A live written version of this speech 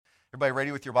Everybody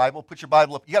ready with your Bible? Put your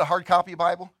Bible up. You got a hard copy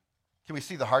Bible? Can we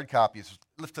see the hard copies?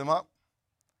 Lift them up.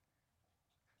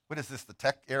 What is this, the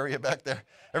tech area back there?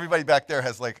 Everybody back there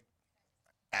has like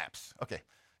apps. Okay.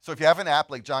 So if you have an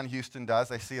app like John Houston does,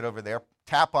 I see it over there,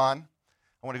 tap on.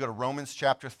 I want to go to Romans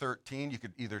chapter 13. You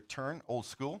could either turn old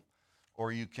school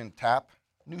or you can tap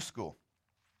new school.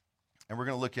 And we're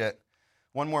going to look at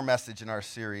one more message in our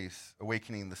series,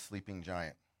 Awakening the Sleeping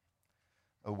Giant.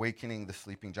 Awakening the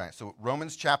Sleeping Giant. So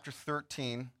Romans chapter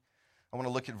 13, I want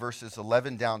to look at verses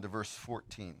 11 down to verse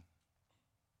 14.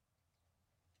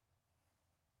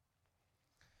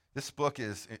 This book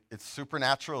it's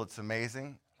supernatural, it's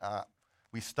amazing.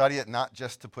 We study it not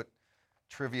just to put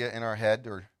trivia in our head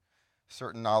or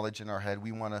certain knowledge in our head.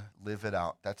 We want to live it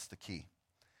out. That's the key.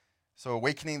 So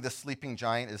Awakening the Sleeping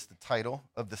Giant is the title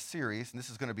of the series, and this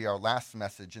is going to be our last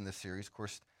message in the series. Of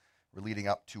course, we're leading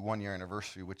up to 1 year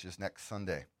anniversary, which is next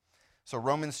Sunday. So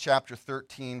Romans chapter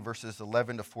 13, verses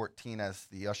 11 to 14, as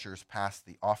the ushers pass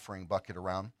the offering bucket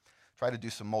around. Try to do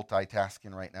some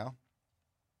multitasking right now.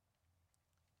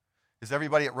 Is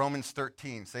everybody at Romans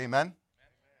 13? Say amen. Amen.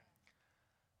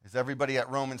 Is everybody at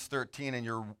Romans 13 and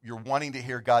you're wanting to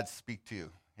hear God speak to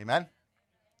you? Amen?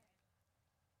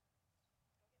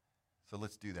 So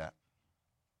let's do that.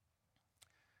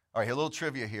 All right, a little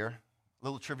trivia here. A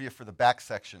little trivia for the back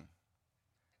section,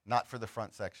 not for the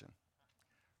front section,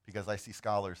 because I see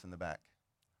scholars in the back.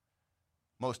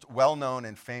 Most well-known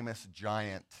and famous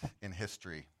giant in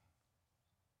history.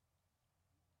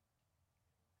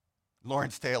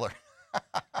 Lawrence Taylor.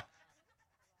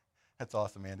 That's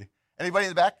awesome, Andy. Anybody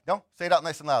in the back? No? Say it out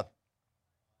nice and loud.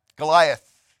 Goliath.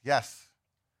 Yes.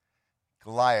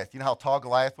 Goliath. You know how tall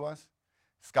Goliath was?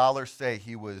 Scholars say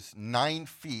he was 9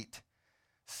 feet,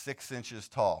 6 inches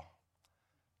tall.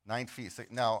 9 feet.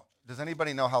 Now, does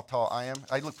anybody know how tall I am?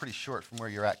 I look pretty short from where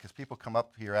you're at because people come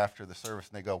up here after the service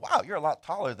and they go, wow, you're a lot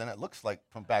taller than it looks like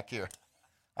from back here.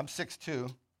 I'm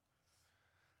 6'2".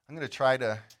 I'm going to try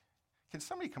to, can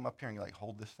somebody come up here and like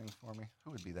hold this thing for me?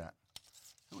 Who would be that?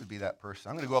 Who would be that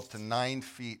person? I'm going to go up to 9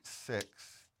 feet 6.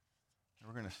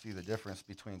 We're going to see the difference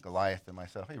between Goliath and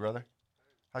myself. Hey, brother.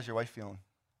 How's your wife feeling?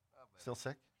 Still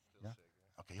sick? Still sick,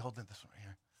 yeah. Okay, hold this one right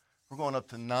here. We're going up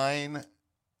to 9.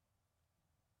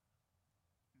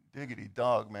 Diggity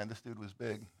dog, man. This dude was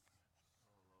big.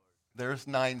 There's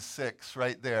 9'6"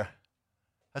 right there.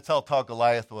 That's how tall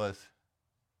Goliath was.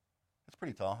 That's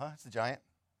pretty tall, huh? It's a giant.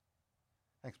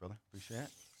 Thanks, brother. Appreciate it.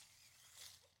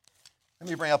 Let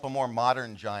me bring up a more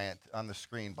modern giant on the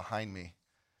screen behind me.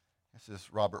 This is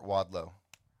Robert Wadlow.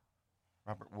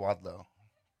 Robert Wadlow.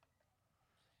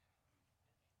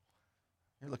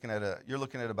 You're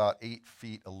looking at about 8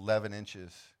 feet 11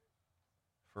 inches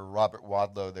for Robert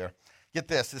Wadlow there. Get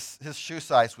this, his shoe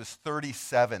size was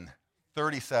 37.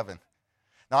 37.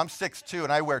 Now I'm 6'2",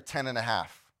 and I wear 10 and a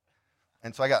half.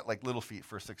 And so I got like little feet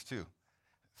for 6'2".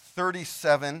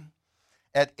 37.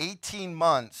 At 18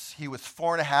 months, he was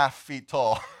 4.5 feet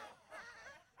tall.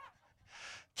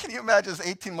 Can you imagine this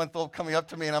 18-month-old coming up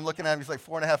to me, and I'm looking at him, he's like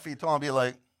 4.5 feet tall, and be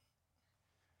like,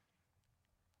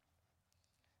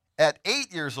 at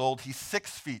 8 years old, he's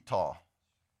 6 feet tall.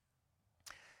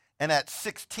 And at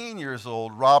 16 years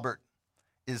old, Robert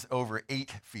is over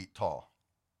 8 feet tall.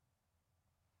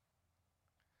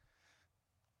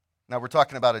 Now, we're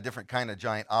talking about a different kind of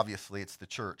giant. Obviously, it's the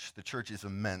church. The church is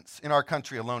immense. In our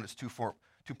country alone, it's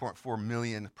 2.4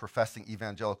 million professing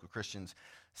evangelical Christians,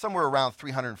 somewhere around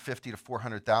 350 to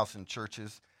 400,000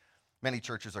 churches. Many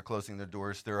churches are closing their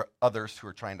doors. There are others who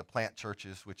are trying to plant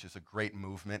churches, which is a great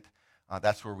movement.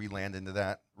 That's where we land into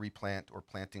that, replant or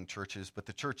planting churches. But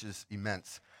the church is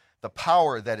immense. The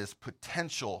power that is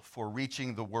potential for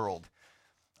reaching the world.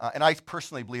 And I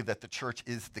personally believe that the church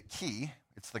is the key.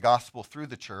 It's the gospel through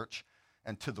the church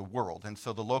and to the world. And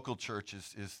so the local church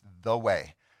is the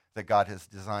way that God has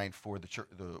designed for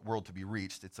the world to be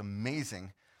reached. It's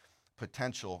amazing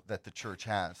potential that the church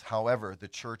has. However, the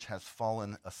church has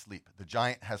fallen asleep. The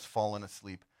giant has fallen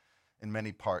asleep in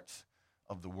many parts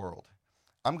of the world.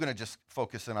 I'm going to just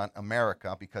focus in on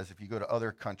America because if you go to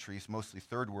other countries, mostly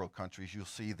third world countries, you'll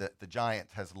see that the giant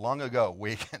has long ago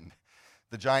awakened.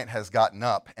 The giant has gotten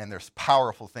up, and there's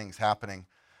powerful things happening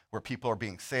where people are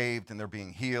being saved and they're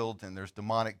being healed, and there's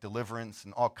demonic deliverance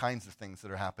and all kinds of things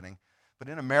that are happening. But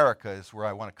in America is where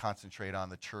I want to concentrate on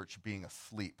the church being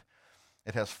asleep.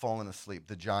 It has fallen asleep,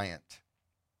 the giant.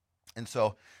 And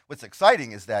so what's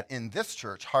exciting is that in this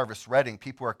church, Harvest Reading,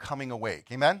 people are coming awake.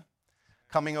 Amen?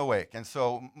 Coming awake. And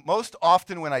so most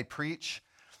often when I preach,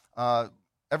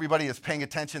 everybody is paying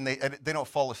attention, they don't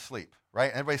fall asleep,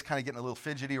 right? Everybody's kind of getting a little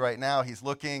fidgety right now. He's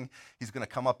looking. He's going to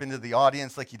come up into the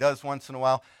audience like he does once in a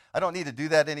while. I don't need to do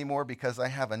that anymore because I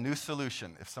have a new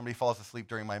solution if somebody falls asleep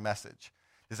during my message.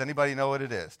 Does anybody know what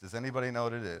it is? Does anybody know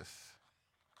what it is?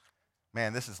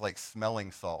 Man, this is like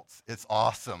smelling salts. It's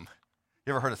awesome.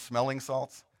 You ever heard of smelling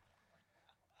salts?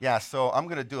 Yeah, so I'm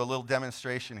going to do a little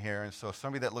demonstration here. And so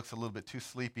somebody that looks a little bit too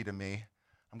sleepy to me,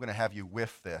 I'm going to have you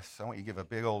whiff this. I want you to give a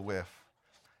big old whiff.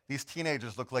 These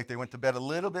teenagers look like they went to bed a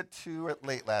little bit too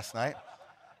late last night.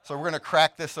 So we're going to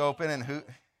crack this open and who...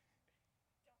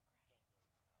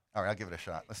 All right, I'll give it a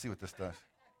shot. Let's see what this does.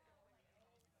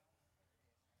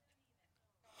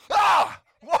 Ah!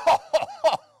 Whoa!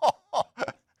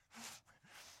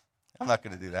 I'm not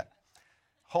going to do that.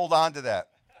 Hold on to that.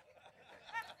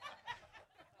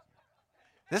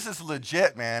 This is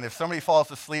legit, man. If somebody falls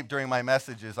asleep during my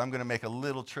messages, I'm going to make a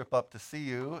little trip up to see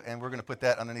you, and we're going to put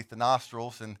that underneath the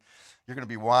nostrils, and you're going to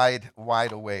be wide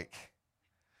awake.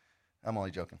 I'm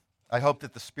only joking. I hope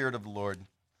that the Spirit of the Lord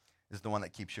is the one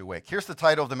that keeps you awake. Here's the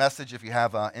title of the message. If you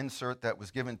have an insert that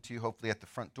was given to you, hopefully at the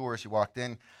front door as you walked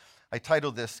in, I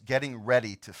titled this, Getting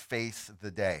Ready to Face the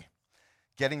Day.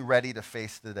 Getting Ready to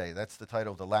Face the Day. That's the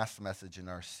title of the last message in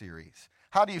our series.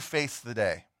 How do you face the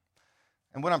day?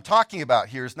 And what I'm talking about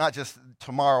here is not just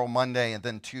tomorrow, Monday, and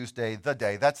then Tuesday, the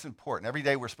day. That's important. Every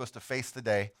day we're supposed to face the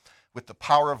day with the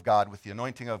power of God, with the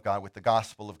anointing of God, with the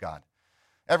gospel of God.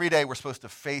 Every day we're supposed to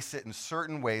face it in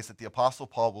certain ways that the Apostle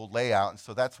Paul will lay out. And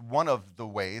so that's one of the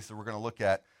ways that we're going to look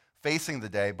at facing the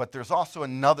day. But there's also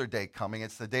another day coming.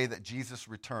 It's the day that Jesus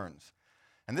returns.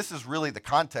 And this is really the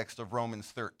context of Romans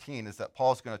 13, is that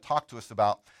Paul's going to talk to us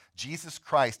about Jesus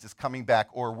Christ is coming back,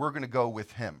 or we're going to go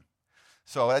with him.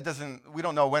 So we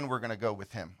don't know when we're going to go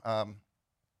with him.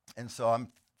 And so I'm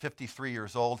 53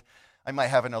 years old. I might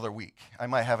have another week. I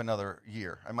might have another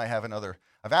year.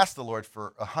 I've asked the Lord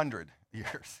for 100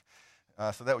 years.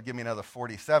 So that would give me another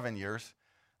 47 years.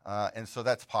 And so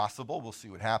that's possible. We'll see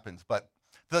what happens. But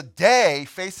the day,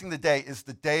 facing the day, is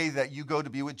the day that you go to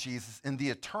be with Jesus in the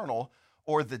eternal,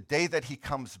 or the day that he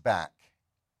comes back.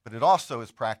 But it also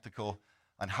is practical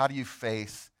on how do you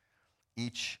face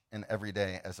each and every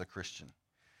day as a Christian.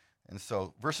 And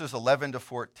so verses 11 to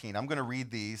 14, I'm going to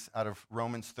read these out of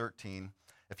Romans 13.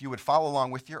 If you would follow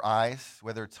along with your eyes,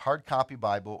 whether it's hard copy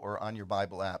Bible or on your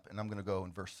Bible app, and I'm going to go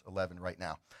in verse 11 right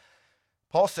now.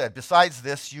 Paul said, besides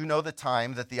this, you know the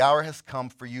time that the hour has come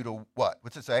for you to what?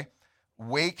 What's it say?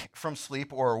 Wake from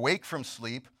sleep, or awake from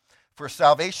sleep, for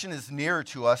salvation is nearer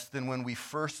to us than when we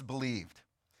first believed.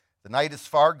 The night is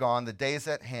far gone, the day is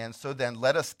at hand. So then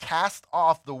let us cast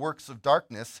off the works of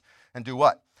darkness and do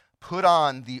what? Put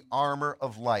on the armor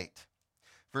of light.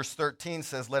 Verse 13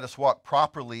 says, let us walk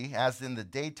properly as in the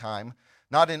daytime,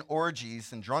 not in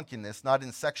orgies and drunkenness, not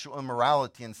in sexual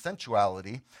immorality and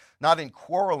sensuality, not in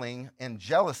quarreling and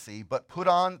jealousy, but put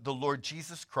on the Lord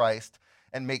Jesus Christ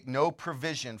and make no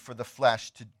provision for the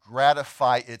flesh to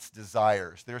gratify its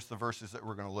desires. There's the verses that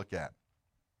we're going to look at.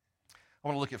 I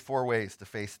want to look at 4 ways to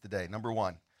face the day. Number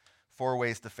 1, 4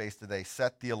 ways to face the day.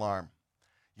 Set the alarm.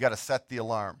 You got to set the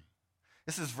alarm.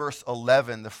 This is verse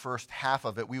 11, the first half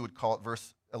of it. We would call it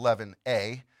verse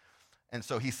 11a. And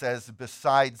so he says,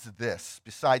 besides this,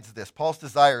 Paul's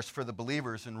desires for the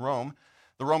believers in Rome,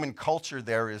 the Roman culture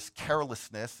there is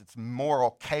carelessness, it's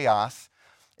moral chaos,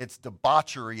 it's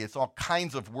debauchery, it's all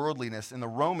kinds of worldliness. In the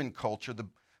Roman culture, the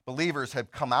believers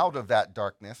had come out of that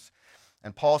darkness.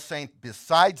 And Paul's saying,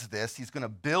 besides this, he's going to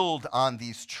build on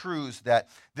these truths that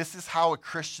this is how a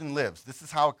Christian lives. This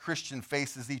is how a Christian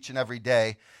faces each and every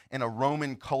day in a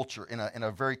Roman culture, in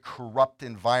a very corrupt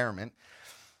environment.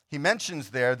 He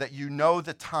mentions there that you know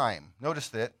the time. Notice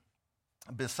that.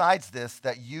 Besides this,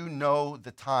 that you know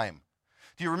the time.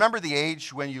 Do you remember the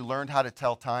age when you learned how to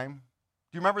tell time?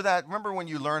 Do you remember that? Remember when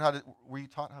you learned were you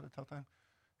taught how to tell time?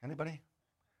 Anybody?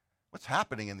 What's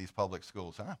happening in these public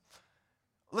schools, huh?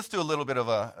 Let's do a little bit of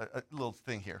a little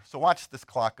thing here. So watch this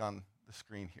clock on the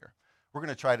screen here. We're going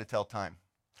to try to tell time.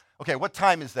 Okay, what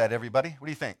time is that, everybody? What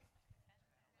do you think?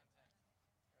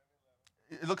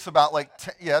 It looks about like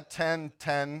 10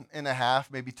 and a half,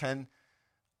 maybe 10,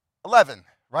 11,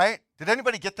 right? Did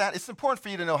anybody get that? It's important for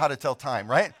you to know how to tell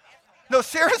time, right? No,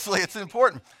 seriously, it's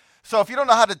important. So if you don't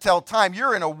know how to tell time,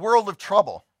 you're in a world of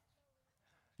trouble.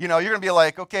 You know, you're going to be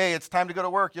like, okay, it's time to go to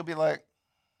work. You'll be like,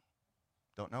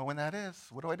 don't know when that is.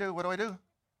 What do I do? What do I do?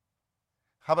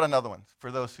 How about another one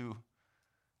for those who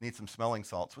need some smelling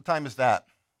salts? What time is that?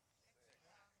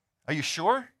 Are you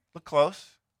sure? Look close.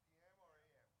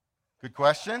 Good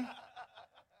question.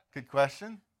 Good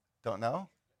question. Don't know.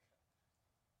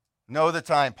 Know the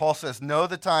time. Paul says, know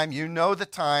the time. You know the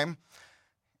time.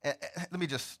 Let me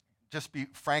just be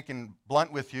frank and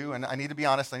blunt with you, and I need to be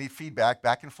honest. I need feedback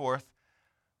back and forth.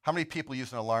 How many people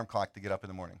use an alarm clock to get up in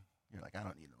the morning? You're like, I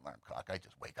don't need an alarm clock. I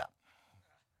just wake up.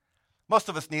 Most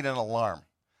of us need an alarm.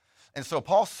 And so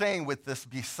Paul's saying with this,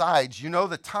 besides, you know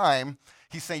the time,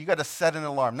 he's saying you got to set an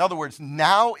alarm. In other words,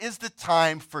 now is the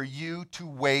time for you to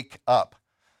wake up.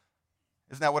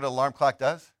 Isn't that what an alarm clock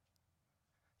does?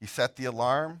 You set the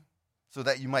alarm so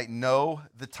that you might know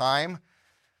the time.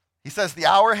 He says the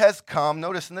hour has come.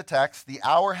 Notice in the text, the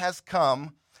hour has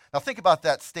come. Now think about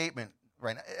that statement.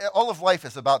 Right now. All of life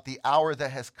is about the hour that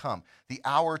has come, the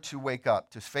hour to wake up,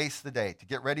 to face the day, to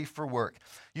get ready for work.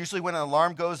 Usually when an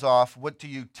alarm goes off, what do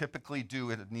you typically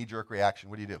do in a knee-jerk reaction?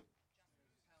 What do?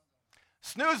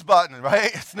 Snooze button,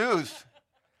 right? Snooze.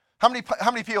 How many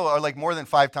people are like more than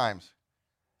 5 times?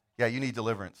 Yeah, you need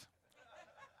deliverance.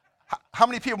 How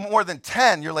many people more than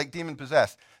 10, you're like demon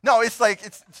possessed? No, it's like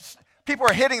people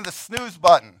are hitting the snooze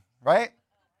button, right?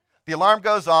 The alarm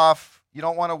goes off, you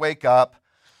don't want to wake up.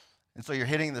 And so you're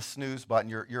hitting the snooze button.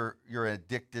 You're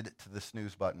addicted to the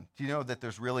snooze button. Do you know that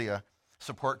there's really a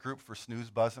support group for snooze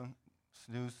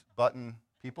button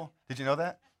people? Did you know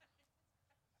that?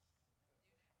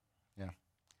 Yeah.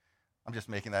 I'm just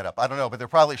making that up. I don't know, but there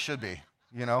probably should be,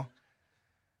 you know.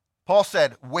 Paul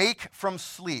said, wake from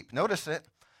sleep. Notice it.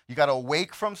 You got to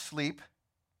wake from sleep.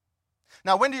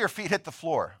 Now, when do your feet hit the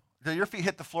floor? Do your feet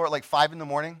hit the floor at like 5 in the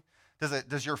morning?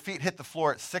 Does your feet hit the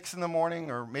floor at 6 in the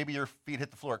morning, or maybe your feet hit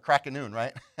the floor at crack of noon,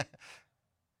 right?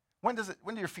 When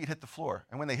do your feet hit the floor?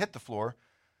 And when they hit the floor,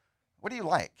 what do you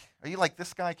like? Are you like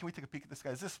this guy? Can we take a peek at this guy?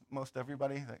 Is this most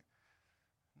everybody?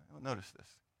 Notice this.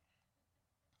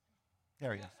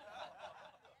 There he is.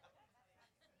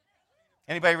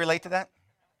 Anybody relate to that?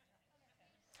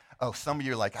 Oh, some of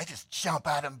you are like, I just jump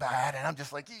out of bed, and I'm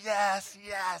just like, yes,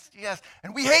 yes, yes.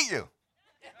 And we hate you.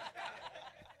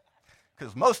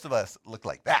 Because most of us look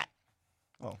like that.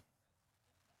 Well,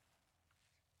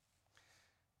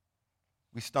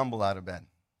 we stumble out of bed.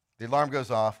 The alarm goes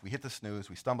off. We hit the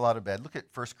snooze. We stumble out of bed. Look at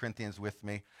 1 Corinthians with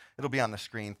me. It'll be on the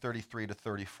screen, 33 to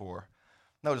 34.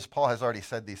 Notice Paul has already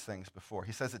said these things before.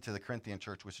 He says it to the Corinthian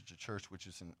church, which is a church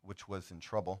which was in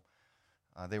trouble.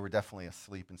 They were definitely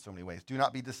asleep in so many ways. Do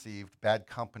not be deceived. Bad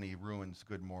company ruins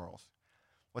good morals.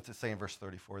 What's it say in verse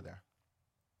 34 there?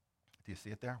 Do you see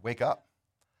it there? Wake up.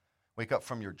 Wake up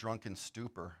from your drunken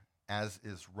stupor, as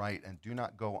is right, and do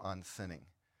not go on sinning.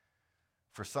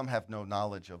 For some have no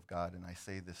knowledge of God, and I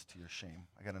say this to your shame.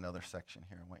 I got another section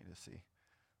here I want you to see.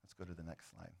 Let's go to the next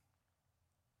slide.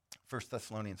 1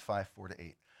 Thessalonians 5,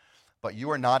 4-8. But you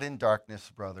are not in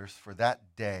darkness, brothers, for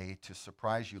that day to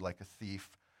surprise you like a thief,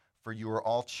 for you are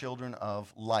all children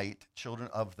of light, children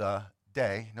of the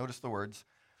day. Notice the words.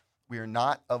 We are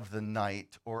not of the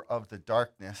night or of the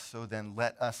darkness, so then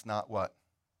let us not what?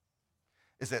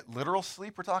 Is it literal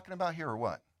sleep we're talking about here or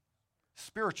what?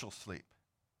 Spiritual sleep.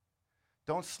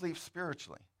 Don't sleep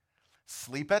spiritually.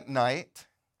 Sleep at night.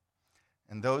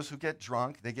 And those who get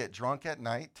drunk, they get drunk at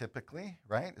night typically,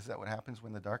 right? Is that what happens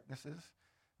when the darkness is?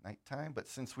 Nighttime. But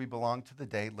since we belong to the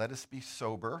day, let us be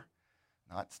sober,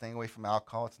 not staying away from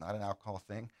alcohol. It's not an alcohol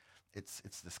thing. It's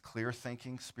this clear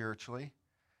thinking spiritually.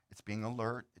 It's being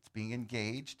alert. It's being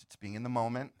engaged. It's being in the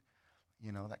moment.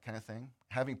 You know, that kind of thing.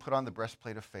 Having put on the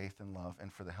breastplate of faith and love,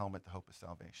 and for the helmet, the hope of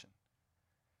salvation.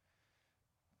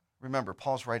 Remember,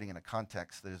 Paul's writing in a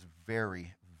context that is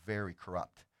very, very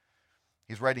corrupt.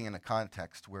 He's writing in a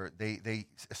context where they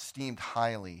esteemed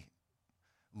highly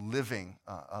living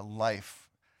a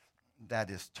life that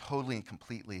is totally and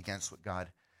completely against what God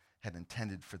had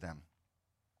intended for them.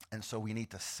 And so we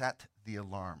need to set the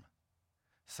alarm.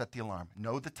 Set the alarm.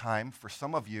 Know the time. For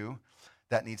some of you,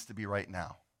 that needs to be right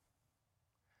now.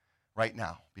 Right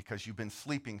now, because you've been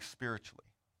sleeping spiritually.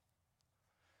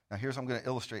 Now here's I'm going to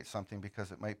illustrate something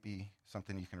because it might be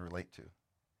something you can relate to.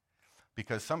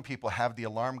 Because some people have the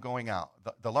alarm going out.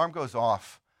 The alarm goes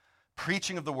off,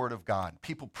 preaching of the word of God,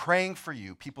 people praying for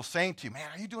you, people saying to you, man,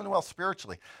 are you doing well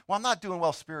spiritually? Well, I'm not doing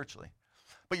well spiritually.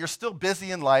 But you're still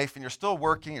busy in life, and you're still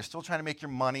working, you're still trying to make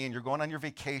your money, and you're going on your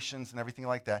vacations and everything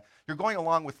like that. You're going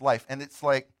along with life, and it's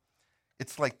like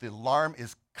the alarm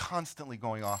is constantly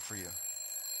going off for you.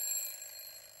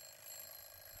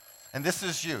 And this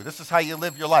is you. This is how you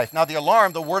live your life. Now the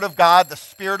alarm, the word of God, the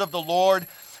Spirit of the Lord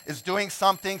is doing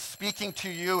something, speaking to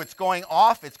you. It's going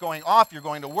off. It's going off. You're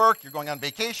going to work. You're going on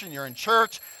vacation. You're in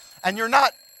church. And you're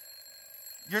not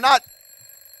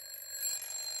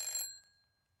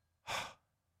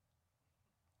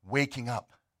waking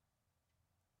up.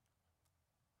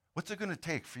 What's it going to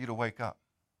take for you to wake up?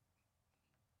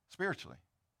 Spiritually.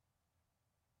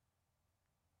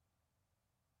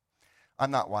 I'm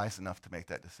not wise enough to make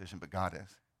that decision, but God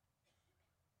is.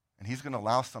 And he's going to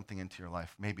allow something into your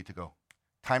life, maybe to go,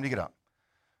 time to get up.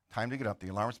 Time to get up. The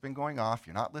alarm's been going off.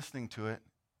 You're not listening to it.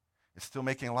 It's still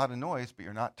making a lot of noise, but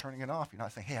you're not turning it off. You're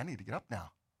not saying, hey, I need to get up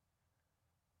now.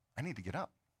 I need to get up.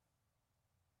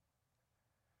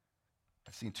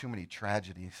 I've seen too many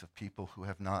tragedies of people who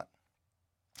have not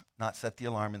set the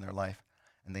alarm in their life,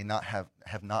 and they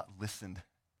have not listened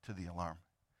to the alarm.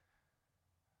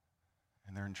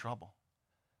 And they're in trouble.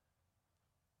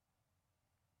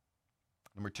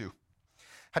 Number 2,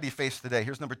 how do you face the day?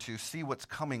 Here's number 2, see what's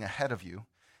coming ahead of you.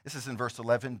 This is in verse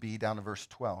 11b down to verse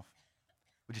 12.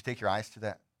 Would you take your eyes to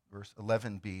that verse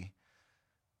 11b?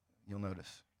 You'll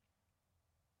notice.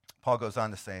 Paul goes on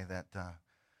to say that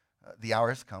the hour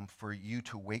has come for you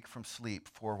to wake from sleep,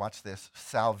 for, watch this,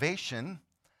 salvation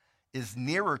is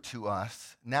nearer to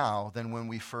us now than when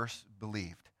we first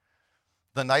believed.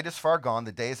 The night is far gone,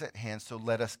 the day is at hand, so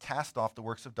let us cast off the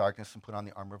works of darkness and put on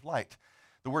the armor of light.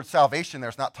 The word salvation there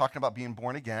is not talking about being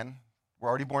born again. We're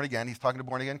already born again. He's talking to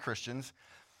born again Christians.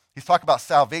 He's talking about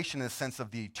salvation in the sense of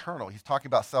the eternal. He's talking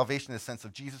about salvation in the sense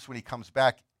of Jesus when he comes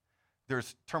back.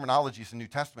 There's terminologies in the New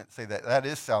Testament that say that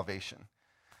is salvation.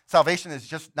 Salvation is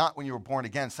just not when you were born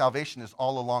again. Salvation is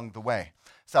all along the way.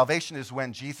 Salvation is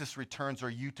when Jesus returns or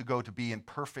you to go to be in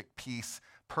perfect peace,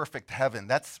 perfect heaven.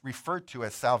 That's referred to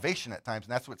as salvation at times,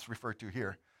 and that's what's referred to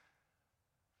here.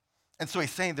 And so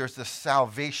he's saying there's this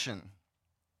salvation.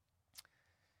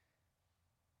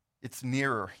 It's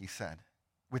nearer, he said.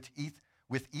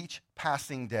 With each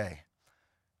passing day,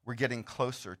 we're getting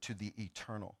closer to the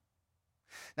eternal.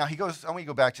 Now he goes, I want you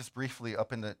to go back just briefly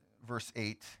up into verse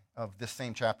 8 of this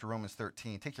same chapter, Romans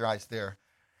 13. Take your eyes there.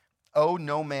 Owe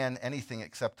no man anything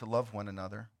except to love one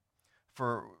another.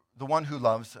 For the one who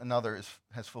loves another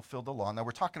has fulfilled the law. Now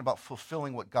we're talking about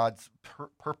fulfilling what God's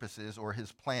purpose is, or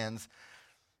his plans,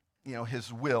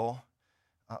 his will.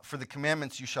 For the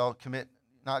commandments, you shall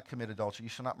not commit adultery, you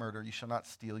shall not murder, you shall not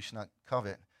steal, you shall not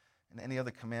covet. And any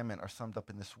other commandment are summed up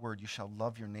in this word, you shall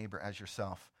love your neighbor as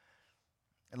yourself.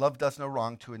 And love does no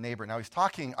wrong to a neighbor. Now he's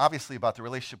talking obviously about the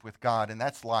relationship with God, and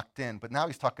that's locked in, but now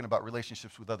he's talking about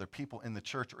relationships with other people in the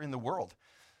church or in the world.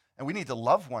 And we need to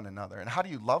love one another. And how do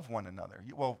you love one another?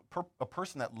 A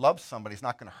person that loves somebody is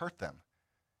not going to hurt them.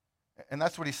 And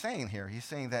that's what he's saying here. He's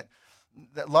saying that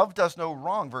love does no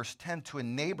wrong, verse 10, to a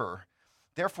neighbor.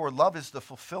 Therefore, love is the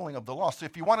fulfilling of the law. So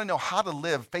if you want to know how to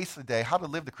live, face the day, how to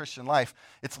live the Christian life,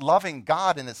 it's loving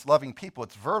God and it's loving people.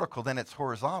 It's vertical, then it's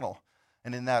horizontal,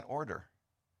 and in that order.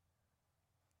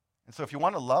 And so if you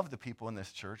want to love the people in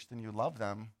this church, then you love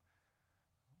them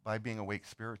by being awake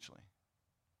spiritually.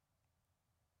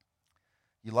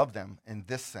 You love them in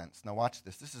this sense. Now watch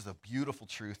this. This is a beautiful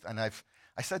truth. And I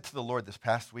said to the Lord this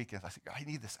past weekend, I said, I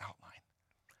need this outline.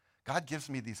 God gives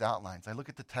me these outlines. I look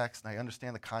at the text and I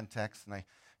understand the context and I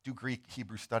do Greek,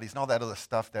 Hebrew studies and all that other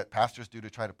stuff that pastors do to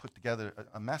try to put together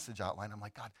a message outline. I'm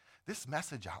like, God, this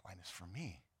message outline is for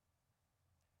me.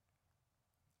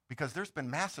 Because there's been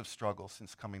massive struggles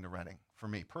since coming to Redding, for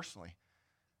me personally.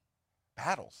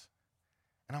 Battles.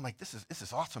 And I'm like, this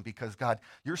is awesome because, God,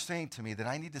 you're saying to me that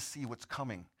I need to see what's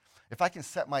coming. If I can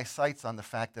set my sights on the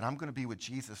fact that I'm going to be with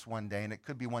Jesus one day, and it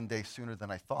could be one day sooner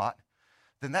than I thought,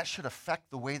 then that should affect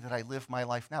the way that I live my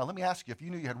life now. Let me ask you, if you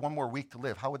knew you had one more week to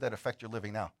live, how would that affect your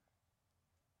living now?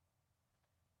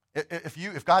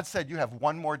 If God said you have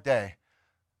one more day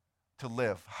to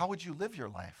live, how would you live your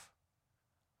life?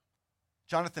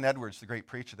 Jonathan Edwards, the great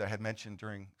preacher that I had mentioned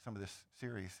during some of this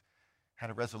series, had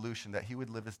a resolution that he would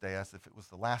live his day as if it was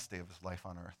the last day of his life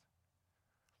on earth,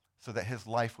 so that his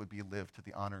life would be lived to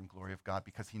the honor and glory of God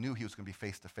because he knew he was going to be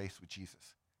face to face with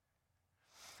Jesus.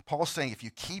 Paul's saying if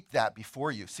you keep that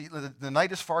before you, see, the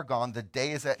night is far gone, the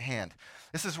day is at hand.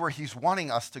 This is where he's wanting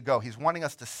us to go. He's wanting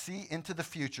us to see into the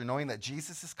future, knowing that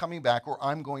Jesus is coming back or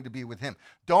I'm going to be with him.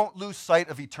 Don't lose sight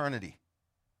of eternity.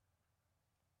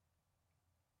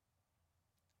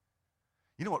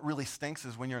 You know what really stinks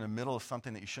is when you're in the middle of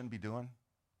something that you shouldn't be doing.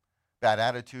 Bad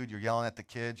attitude, you're yelling at the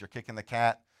kids, you're kicking the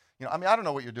cat. I don't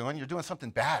know what you're doing. You're doing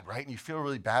something bad, right? And you feel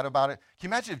really bad about it. Can you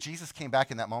imagine if Jesus came back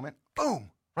in that moment?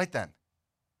 Boom, right then.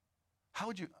 How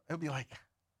would you, it would be like,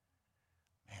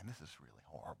 man, this is really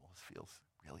horrible. This feels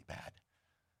really bad.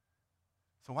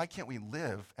 So why can't we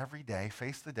live every day,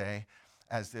 face the day,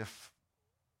 as if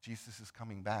Jesus is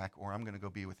coming back or I'm going to go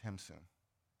be with him soon?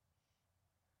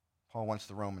 Paul wants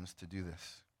the Romans to do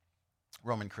this.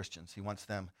 Roman Christians. He wants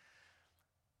them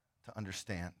to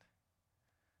understand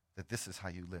that this is how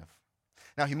you live.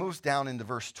 Now he moves down into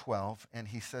verse 12 and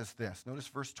he says this. Notice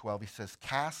verse 12. He says,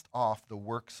 cast off the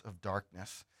works of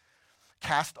darkness.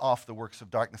 cast off the works of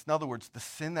darkness. In other words, the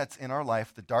sin that's in our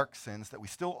life, the dark sins that we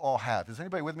still all have. Is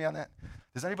anybody with me on that?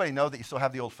 Does anybody know that you still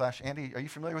have the old flesh? Andy, are you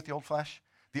familiar with the old flesh?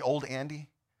 The old Andy?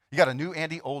 You got a new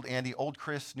Andy, old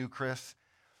Chris, new Chris.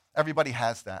 Everybody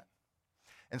has that.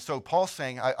 And so Paul's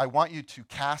saying, I want you to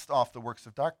cast off the works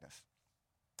of darkness.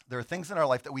 There are things in our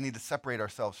life that we need to separate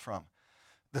ourselves from,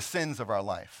 the sins of our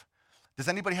life. Does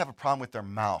anybody have a problem with their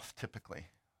mouth typically?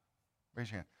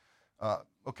 Raise your hand.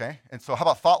 Okay, and so how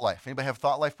about thought life? Anybody have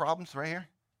thought life problems right here?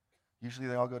 Usually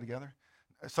they all go together.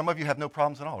 Some of you have no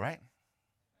problems at all, right?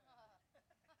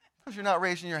 Because you're not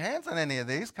raising your hands on any of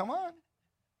these. Come on.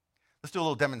 Let's do a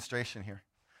little demonstration here.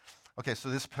 Okay, so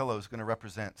this pillow is going to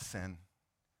represent sin.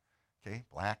 Okay,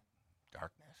 black,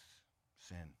 darkness,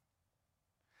 sin.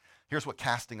 Here's what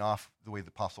casting off, the way the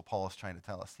Apostle Paul is trying to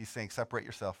tell us. He's saying, separate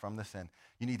yourself from the sin.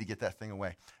 You need to get that thing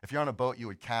away. If you're on a boat, you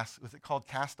would cast, was it called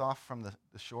cast off from the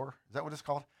shore? Is that what it's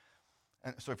called?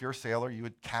 And so if you're a sailor, you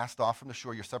would cast off from the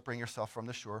shore. You're separating yourself from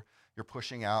the shore. You're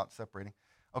pushing out, separating.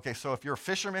 Okay, so if you're a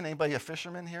fisherman, anybody a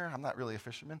fisherman here? I'm not really a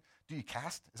fisherman. Do you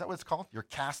cast? Is that what it's called? You're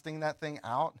casting that thing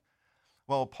out?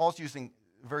 Well, Paul's using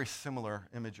very similar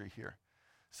imagery here.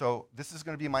 So this is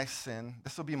going to be my sin.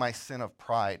 This will be my sin of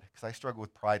pride, because I struggle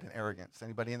with pride and arrogance.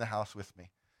 Anybody in the house with me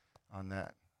on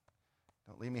that?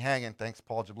 Don't leave me hanging. Thanks,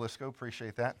 Paul Jablisco.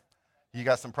 Appreciate that. You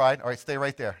got some pride? All right, stay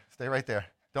right there. Stay right there.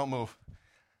 Don't move.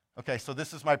 Okay, so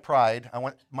this is my pride. I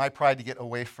want my pride to get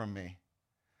away from me.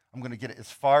 I'm going to get it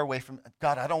as far away from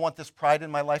God. I don't want this pride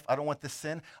in my life. I don't want this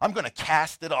sin. I'm going to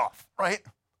cast it off, right?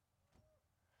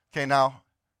 Okay, now,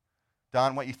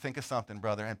 Don, what you think of something,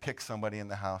 brother, and pick somebody in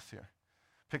the house here.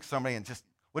 Pick somebody and just,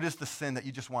 what is the sin that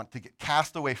you just want to get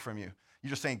cast away from you?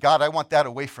 You're just saying, God, I want that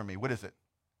away from me. What is it?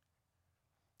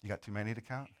 You got too many to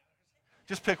count?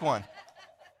 Just pick one.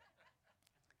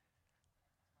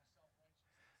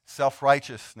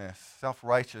 Self-righteousness.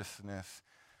 Self-righteousness.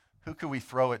 Who could we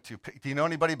throw it to? Do you know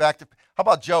anybody back to? How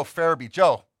about Joe Farabee?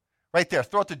 Joe, right there.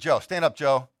 Throw it to Joe. Stand up,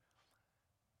 Joe.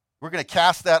 We're going to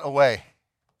cast that away.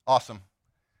 Awesome.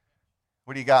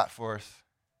 What do you got for us?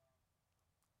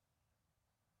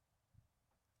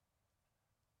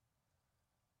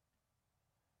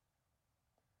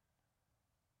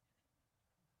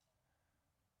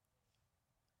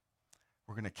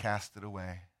 We're going to cast it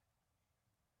away.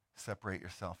 Separate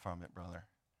yourself from it, brother.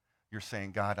 You're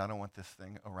saying, God, I don't want this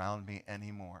thing around me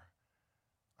anymore.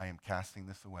 I am casting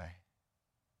this away.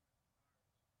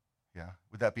 Yeah.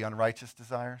 Would that be unrighteous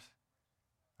desires?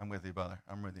 I'm with you, brother.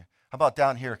 I'm with you. How about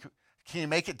down here? Can you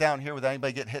make it down here without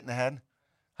anybody getting hit in the head?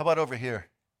 How about over here?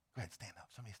 Go ahead, stand up.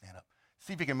 Somebody stand up.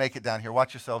 See if you can make it down here.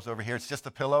 Watch yourselves over here. It's just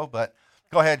a pillow, but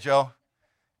go ahead, Joe.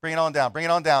 Bring it on down. Bring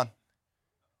it on down.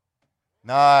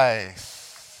 Nice.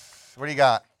 What do you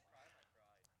got?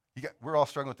 We're all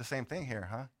struggling with the same thing here,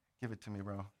 huh? Give it to me,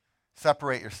 bro.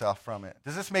 Separate yourself from it.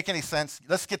 Does this make any sense?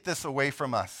 Let's get this away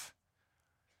from us,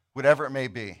 whatever it may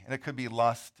be. And it could be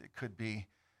lust. It could be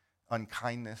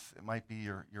unkindness. It might be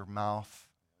your mouth.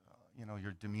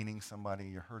 You're demeaning somebody.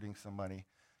 You're hurting somebody.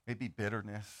 Maybe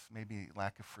bitterness. Maybe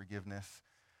lack of forgiveness.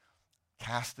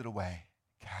 Cast it away.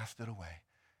 Cast it away.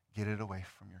 Get it away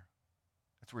from you.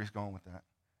 That's where he's going with that.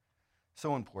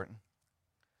 So important.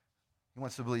 He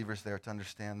wants the believers there to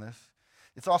understand this.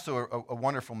 It's also a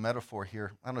wonderful metaphor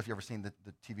here. I don't know if you've ever seen the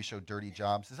TV show Dirty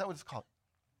Jobs. Is that what it's called?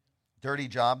 Dirty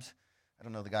Jobs? I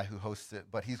don't know the guy who hosts it,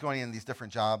 but he's going in these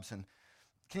different jobs. And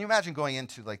can you imagine going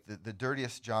into like the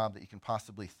dirtiest job that you can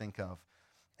possibly think of?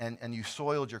 And you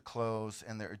soiled your clothes,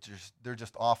 and they're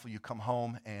just awful. You come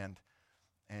home, and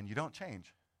you don't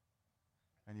change.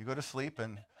 And you go to sleep,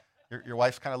 and your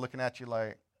wife's kind of looking at you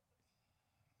like,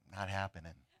 not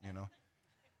happening,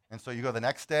 And so you go the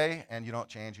next day, and you don't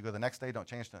change. You go the next day, don't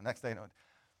change. The next day, don't.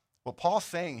 What Paul's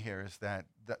saying here is that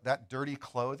dirty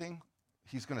clothing,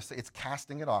 he's going to say it's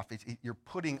casting it off. You're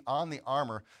putting on the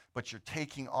armor, but you're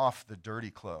taking off the dirty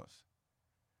clothes.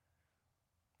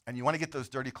 And you want to get those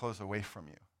dirty clothes away from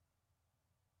you.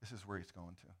 This is where he's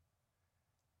going to.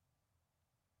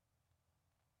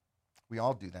 We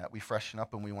all do that. We freshen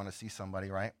up when we want to see somebody,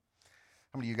 right?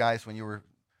 How many of you guys, when you were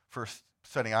first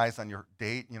setting eyes on your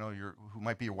date, who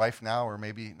might be your wife now or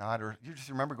maybe not, or you just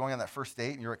remember going on that first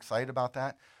date and you're excited about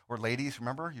that? Or ladies,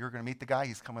 remember, you're going to meet the guy,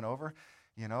 he's coming over,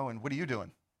 and what are you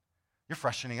doing? You're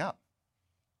freshening up.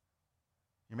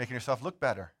 You're making yourself look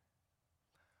better.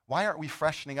 Why aren't we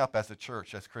freshening up as a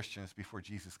church, as Christians, before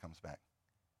Jesus comes back?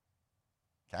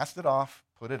 Cast it off,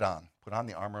 put it on. Put on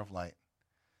the armor of light.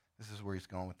 This is where he's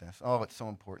going with this. Oh, it's so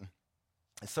important.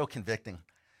 It's so convicting.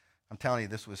 I'm telling you,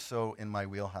 this was so in my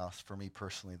wheelhouse for me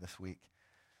personally this week.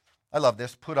 I love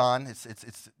this. Put on. It's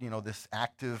this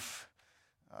active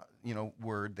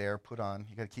word there, put on.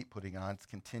 You got to keep putting on. It's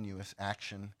continuous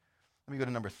action. Let me go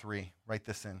to number 3. Write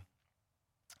this in.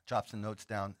 Jot some notes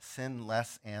down. Sin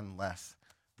less and less.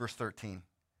 Verse 13.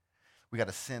 We got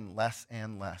to sin less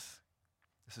and less.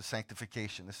 This is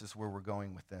sanctification. This is where we're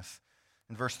going with this.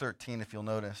 In verse 13, if you'll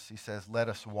notice, he says, let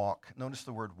us walk. Notice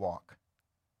the word walk. Do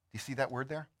you see that word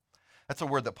there? That's a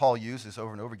word that Paul uses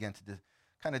over and over again to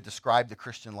kind of describe the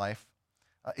Christian life.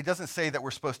 It doesn't say that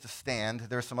we're supposed to stand.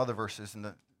 There are some other verses in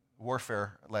the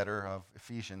warfare letter of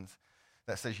Ephesians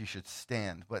that says you should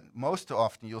stand. But most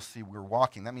often you'll see we're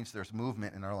walking. That means there's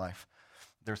movement in our life.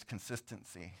 There's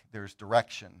consistency. There's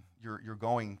direction. You're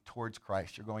going towards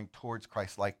Christ. You're going towards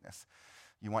Christ-likeness.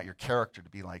 You want your character to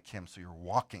be like him, so you're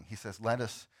walking. He says, let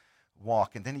us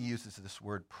walk. And then he uses this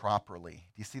word properly.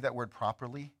 Do you see that word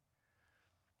properly?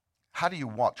 How do you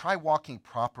walk? Try walking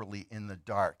properly in the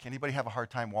dark. Anybody have a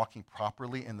hard time walking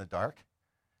properly in the dark?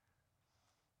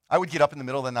 I would get up in the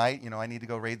middle of the night. I need to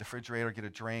go raid the refrigerator, get a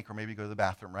drink, or maybe go to the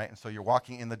bathroom, right? And so you're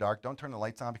walking in the dark. Don't turn the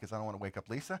lights on because I don't want to wake up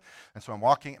Lisa. And so I'm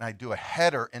walking, and I do a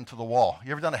header into the wall.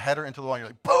 You ever done a header into the wall? And you're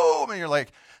like, boom! And you're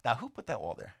like, now who put that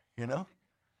wall there,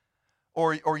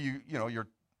 Or you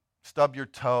stub your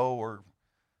toe, or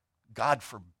God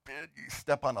forbid you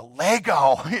step on a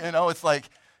Lego. It's like,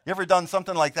 you ever done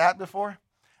something like that before?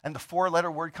 And the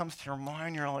 4-letter word comes to your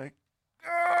mind, you're like,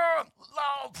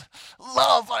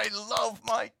 love, I love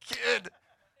my kid.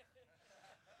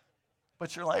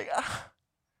 But you're like, I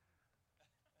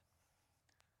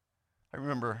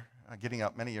remember getting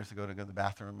up many years ago to go to the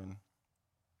bathroom, and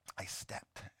I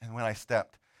stepped. And when I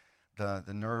stepped, the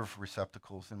nerve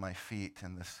receptacles in my feet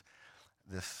and this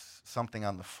something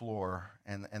on the floor,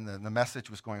 and the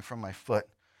message was going from my foot.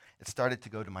 It started to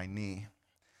go to my knee.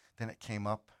 Then it came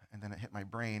up, and then it hit my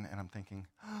brain, and I'm thinking,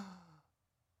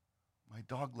 my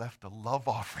dog left a love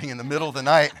offering in the middle of the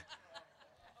night.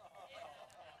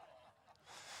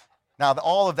 Now,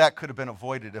 all of that could have been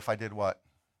avoided if I did what?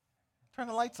 Turn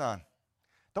the lights on.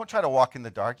 Don't try to walk in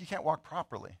the dark. You can't walk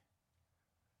properly.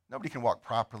 Nobody can walk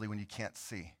properly when you can't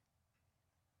see.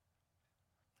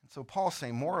 And so Paul's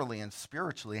saying morally and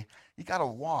spiritually, you got to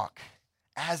walk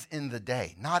as in the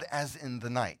day, not as in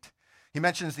the night. He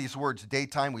mentions these words,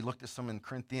 daytime. We looked at some in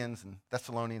Corinthians and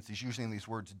Thessalonians. He's using these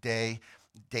words, day,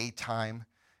 daytime.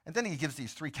 And then he gives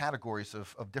these 3 categories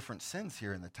of different sins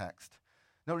here in the text.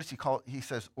 Notice he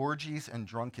says orgies and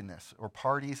drunkenness, or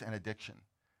parties and addiction.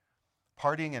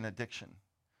 Partying and addiction.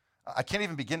 I can't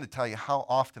even begin to tell you how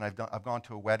often I've gone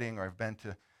to a wedding, or I've been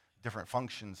to different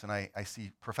functions, and I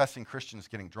see professing Christians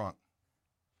getting drunk.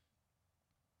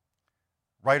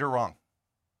 Right or wrong?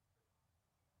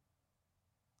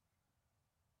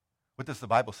 What does the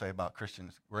Bible say about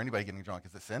Christians or anybody getting drunk?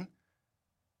 Is it sin?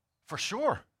 For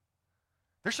sure.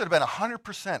 There should have been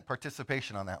 100%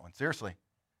 participation on that one, seriously.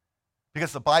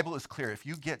 Because the Bible is clear. If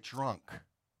you get drunk,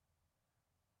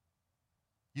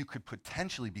 you could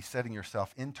potentially be setting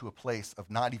yourself into a place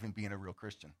of not even being a real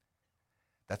Christian.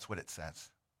 That's what it says.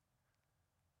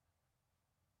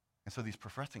 And so these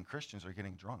professing Christians are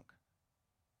getting drunk.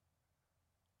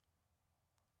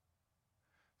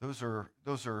 Those are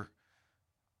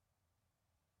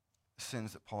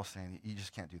sins that Paul's saying you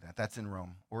just can't do that. That's in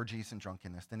Rome. Orgies and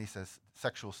drunkenness. Then he says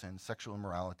sexual sins, sexual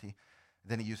immorality.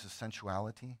 Then he uses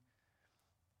sensuality.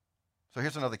 So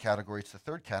here's another category. It's the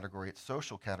 3rd category. It's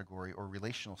social category or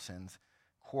relational sins,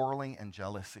 quarreling and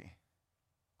jealousy.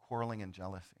 Quarreling and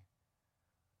jealousy.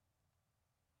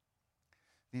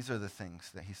 These are the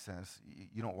things that he says,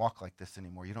 you don't walk like this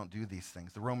anymore. You don't do these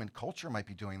things. The Roman culture might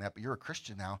be doing that, but you're a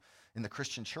Christian now in the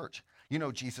Christian church. You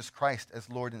know Jesus Christ as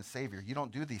Lord and Savior. You don't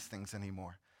do these things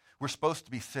anymore. We're supposed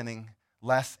to be sinning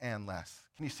less and less.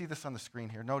 Can you see this on the screen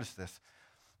here? Notice this.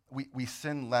 We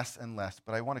sin less and less,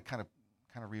 but I want to kind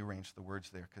of rearrange the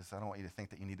words there because I don't want you to think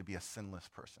that you need to be a sinless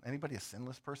person. Anybody a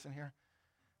sinless person here?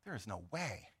 There is no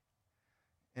way.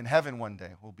 In heaven one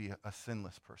day, we'll be a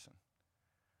sinless person.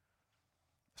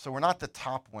 So we're not the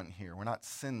top one here. We're not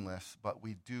sinless, but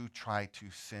we do try to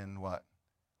sin what?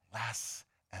 Less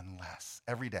and less.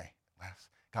 Every day, less.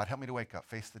 God, help me to wake up,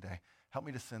 face the day. Help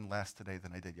me to sin less today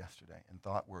than I did yesterday in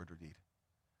thought, word, or deed.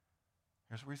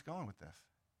 Here's where he's going with this.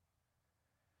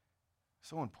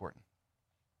 So important.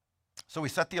 So we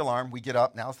set the alarm. We get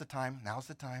up. Now's the time. Now's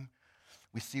the time.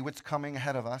 We see what's coming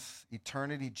ahead of us.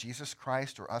 Eternity, Jesus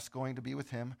Christ, or us going to be with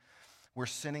him. We're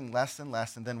sinning less and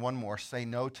less. And then one more. Say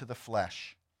no to the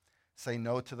flesh. Say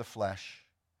no to the flesh.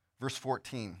 Verse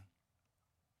 14.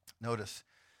 Notice.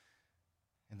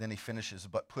 And then he finishes,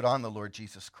 but put on the Lord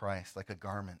Jesus Christ like a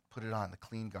garment. Put it on, the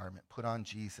clean garment. Put on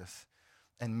Jesus.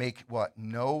 And make what?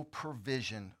 No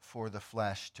provision for the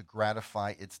flesh to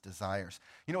gratify its desires.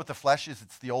 You know what the flesh is?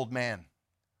 It's the old man.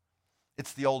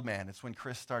 It's the old man. It's when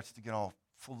Chris starts to get all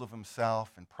full of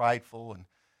himself and prideful and,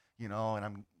 and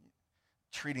I'm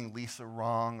treating Lisa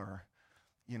wrong or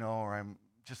I'm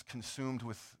just consumed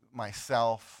with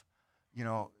myself.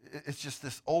 It's just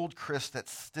this old Chris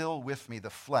that's still with me,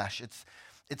 the flesh.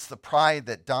 It's the pride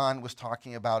that Don was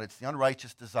talking about. It's the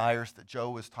unrighteous desires that Joe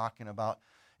was talking about.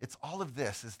 It's all of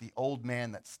this is the old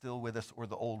man that's still with us or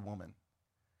the old woman.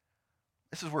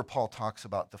 This is where Paul talks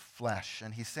about the flesh,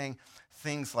 and he's saying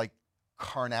things like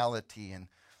carnality, and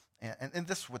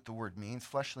this is what the word means.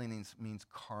 Fleshly means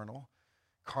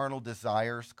carnal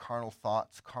desires, carnal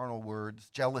thoughts, carnal words,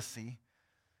 jealousy,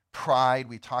 pride,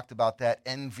 we talked about that,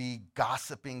 envy,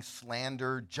 gossiping,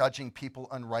 slander, judging people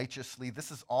unrighteously.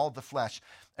 This is all the flesh,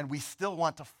 and we still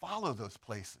want to follow those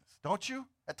places, don't you,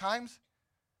 at times?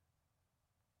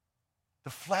 The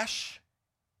flesh.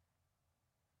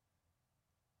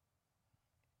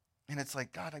 And it's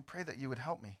like, God, I pray that you would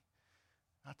help me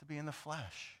not to be in the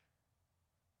flesh.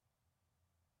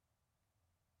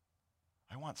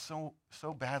 I want so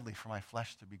badly for my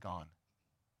flesh to be gone.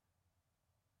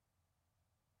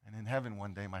 And in heaven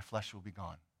one day, my flesh will be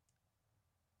gone.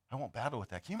 I won't battle with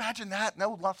that. Can you imagine that?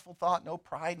 No lustful thought, no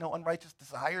pride, no unrighteous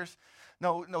desires,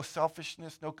 no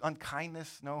selfishness, no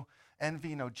unkindness, no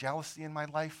envy, no jealousy in my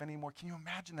life anymore. Can you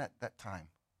imagine that time?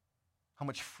 How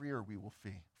much freer we will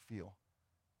feel.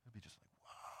 It'll be just like,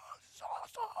 wow, this is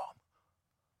awesome.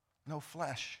 No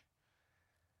flesh.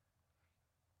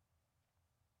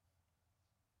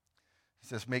 He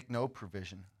says, make no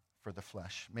provision for the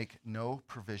flesh. Make no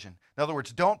provision. In other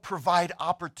words, don't provide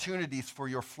opportunities for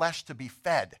your flesh to be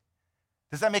fed.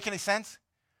 Does that make any sense?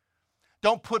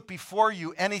 Don't put before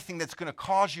you anything that's going to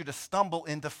cause you to stumble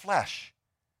into flesh.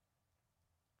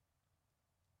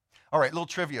 All right, little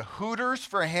trivia. Hooters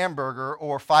for a hamburger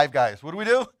or Five Guys? What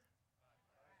do?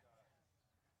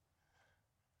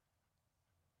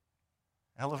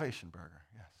 Elevation Burger,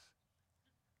 yes.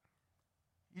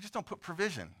 You just don't put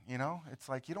provision, It's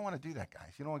like you don't want to do that,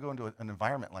 guys. You don't want to go into an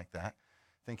environment like that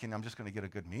thinking I'm just going to get a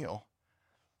good meal.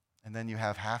 And then you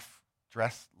have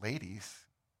half-dressed ladies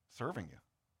serving you.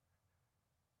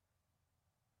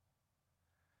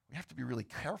 We have to be really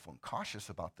careful and cautious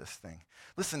about this thing.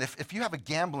 Listen, if you have a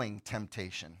gambling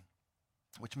temptation,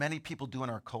 which many people do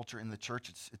in our culture, in the church,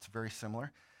 it's very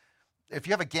similar. If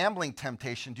you have a gambling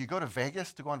temptation, do you go to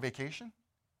Vegas to go on vacation?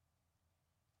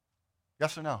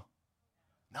 Yes or no?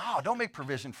 No, don't make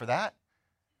provision for that.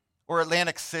 Or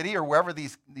Atlantic City or wherever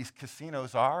these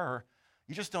casinos are. Or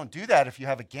you just don't do that if you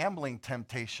have a gambling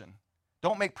temptation.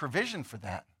 Don't make provision for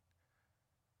that.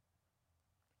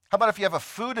 How about if you have a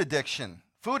food addiction?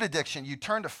 Food addiction, you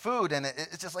turn to food and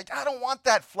it's just like, I don't want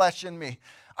that flesh in me.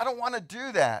 I don't want to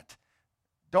do that.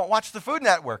 Don't watch the Food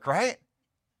Network, right?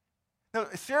 No,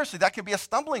 seriously, that could be a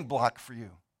stumbling block for you.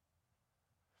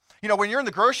 When you're in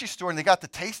the grocery store and they got the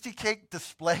Tasty Cake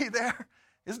display there,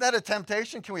 isn't that a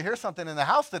temptation? Can we hear something in the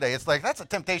house today? It's like, that's a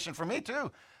temptation for me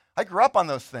too. I grew up on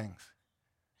those things.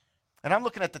 And I'm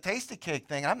looking at the Tasty Cake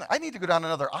thing. I need to go down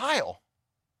another aisle.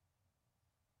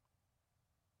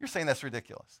 You're saying that's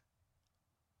ridiculous.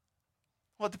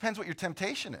 Well, it depends what your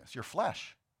temptation is, your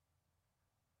flesh.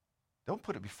 Don't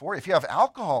put it before you. If you have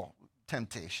alcohol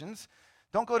temptations,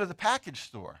 don't go to the package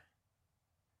store.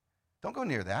 Don't go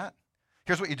near that.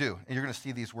 Here's what you do, and you're going to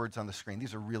see these words on the screen.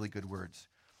 These are really good words.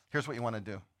 Here's what you want to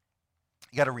do.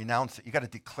 You got to renounce it. You got to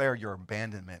declare your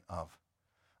abandonment of,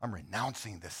 I'm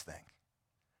renouncing this thing.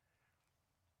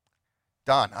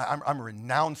 Don, I'm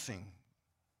renouncing.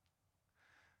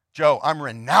 Joe, I'm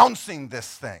renouncing this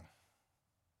thing.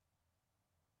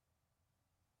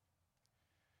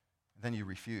 Then you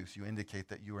refuse. You indicate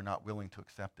that you are not willing to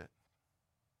accept it.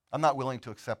 I'm not willing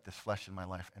to accept this flesh in my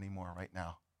life anymore right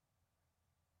now.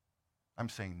 I'm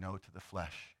saying no to the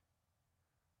flesh.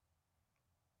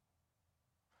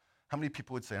 How many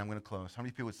people would say, I'm going to close, how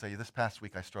many people would say, this past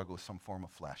week I struggled with some form of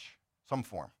flesh? Some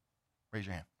form. Raise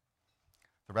your hand.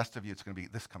 The rest of you, it's going to be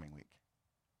this coming week.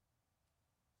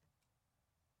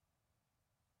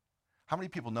 How many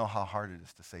people know how hard it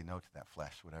is to say no to that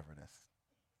flesh, whatever it is?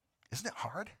 Isn't it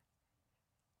hard?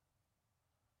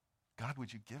 God,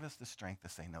 would you give us the strength to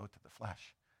say no to the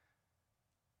flesh?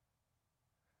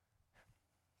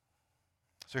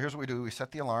 So here's what we do. We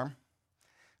set the alarm.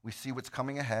 We see what's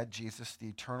coming ahead, Jesus, the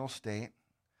eternal state.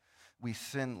 We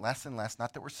sin less and less.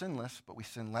 Not that we're sinless, but we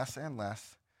sin less and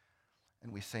less.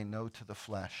 And we say no to the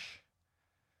flesh.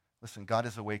 Listen, God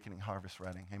is awakening Harvest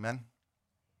Reading. Amen?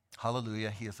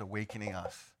 Hallelujah. He is awakening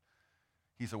us.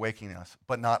 He's awakening us,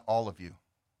 but not all of you.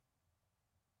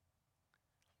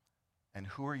 And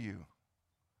who are you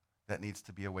that needs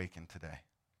to be awakened today?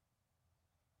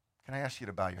 Can I ask you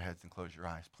to bow your heads and close your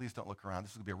eyes? Please don't look around.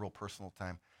 This is going to be a real personal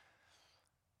time.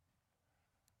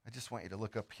 I just want you to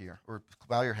look up here, or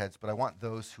bow your heads, but I want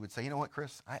those who would say, you know what,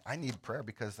 Chris, I need prayer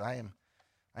because I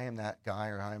am that guy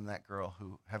or I am that girl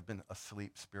who have been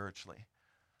asleep spiritually,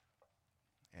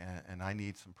 and I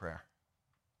need some prayer.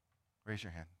 Raise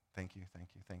your hand. Thank you, thank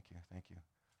you, thank you, thank you.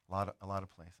 A lot of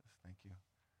places. Thank you.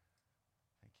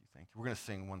 Thank you, thank you. We're going to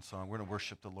sing one song. We're going to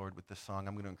worship the Lord with this song.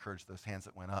 I'm going to encourage those hands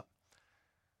that went up.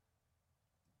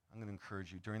 I'm going to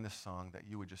encourage you during this song that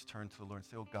you would just turn to the Lord and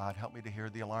say, oh, God, help me to hear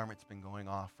the alarm. It's been going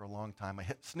off for a long time. I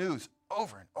hit snooze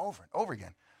over and over and over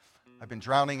again. I've been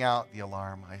drowning out the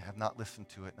alarm. I have not listened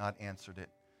to it, not answered it.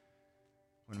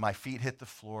 When my feet hit the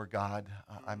floor, God,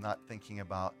 I'm not thinking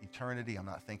about eternity. I'm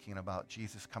not thinking about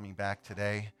Jesus coming back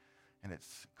today, and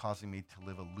it's causing me to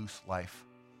live a loose life.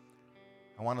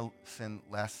 I want to sin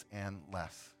less and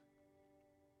less.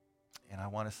 And I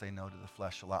want to say no to the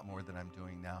flesh a lot more than I'm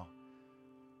doing now.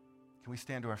 Can we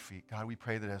stand to our feet? God, we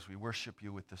pray that as we worship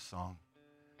you with this song,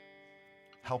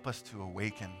 help us to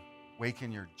awaken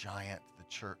your giant, the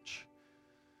church,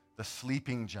 the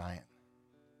sleeping giant.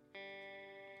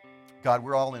 God,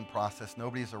 we're all in process.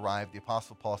 Nobody's arrived. The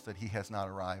Apostle Paul said he has not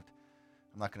arrived.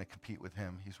 I'm not going to compete with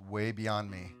him. He's way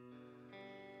beyond me.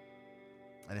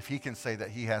 And if he can say that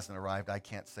he hasn't arrived, I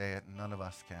can't say it, and none of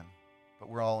us can. But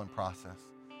we're all in process.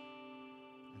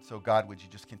 And so, God, would you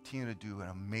just continue to do an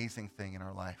amazing thing in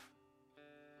our life?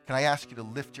 Can I ask you to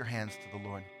lift your hands to the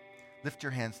Lord? Lift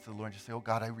your hands to the Lord and just say, oh,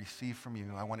 God, I receive from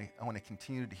you. I want to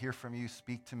continue to hear from you.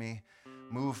 Speak to me.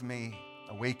 Move me.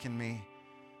 Awaken me.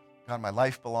 God, my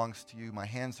life belongs to you. My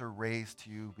hands are raised to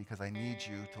you because I need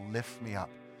you to lift me up.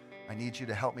 I need you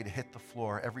to help me to hit the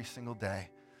floor every single day,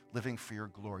 living for your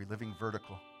glory, living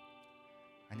vertical.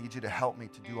 I need you to help me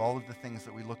to do all of the things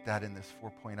that we looked at in this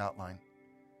 4-point outline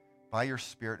by your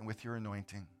Spirit and with your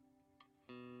anointing.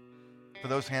 For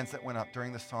those hands that went up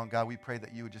during this song, God, we pray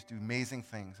that you would just do amazing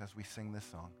things as we sing this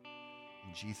song.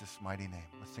 In Jesus' mighty name,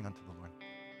 let's sing unto the Lord.